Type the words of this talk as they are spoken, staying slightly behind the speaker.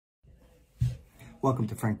Welcome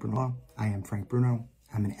to Frank Bruno Law. I am Frank Bruno.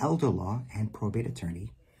 I'm an elder law and probate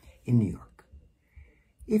attorney in New York.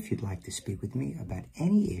 If you'd like to speak with me about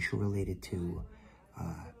any issue related to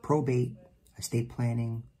probate, estate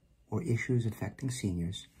planning, or issues affecting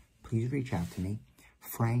seniors, please reach out to me,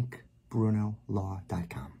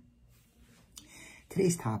 frankbrunolaw.com.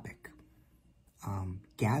 Today's topic,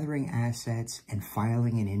 gathering assets and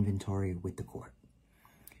filing an inventory with the court.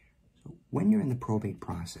 So when you're in the probate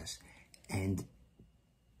process and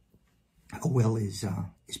a will is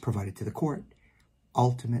provided to the court,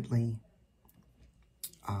 ultimately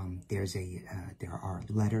there are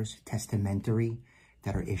letters testamentary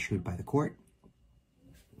that are issued by the court.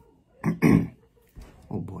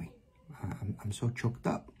 Oh boy, I'm so choked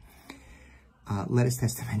up. Letters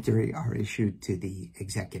testamentary are issued to the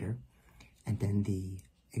executor, and then the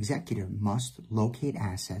executor must locate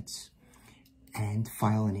assets and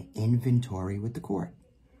file an inventory with the court.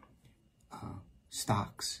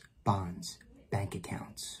 Stocks, bonds, bank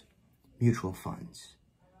accounts, mutual funds,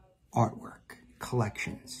 artwork,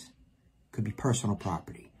 collections, could be personal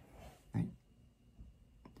property, right?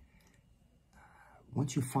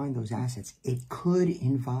 Once you find those assets, it could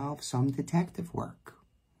involve some detective work.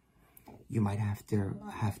 You might have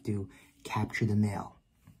to capture the mail,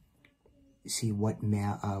 see what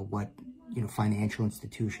financial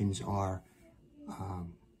institutions are,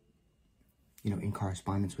 in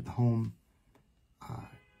correspondence with the home,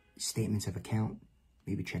 statements of account,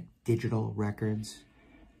 maybe check digital records,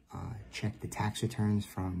 check the tax returns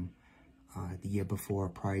from the year before,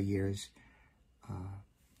 prior years.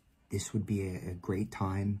 This would be a great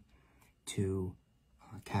time to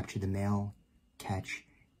capture the mail, catch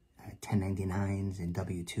 1099s and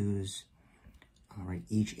W-2s. All right,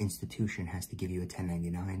 each institution has to give you a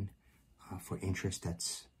 1099 for interest that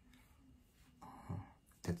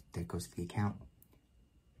goes to the account.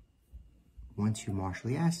 Once you marshal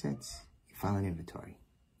the assets, you file an inventory.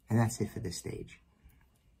 And that's it for this stage.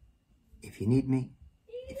 If you need me,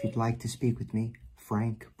 if you'd like to speak with me,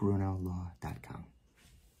 frankbrunolaw.com.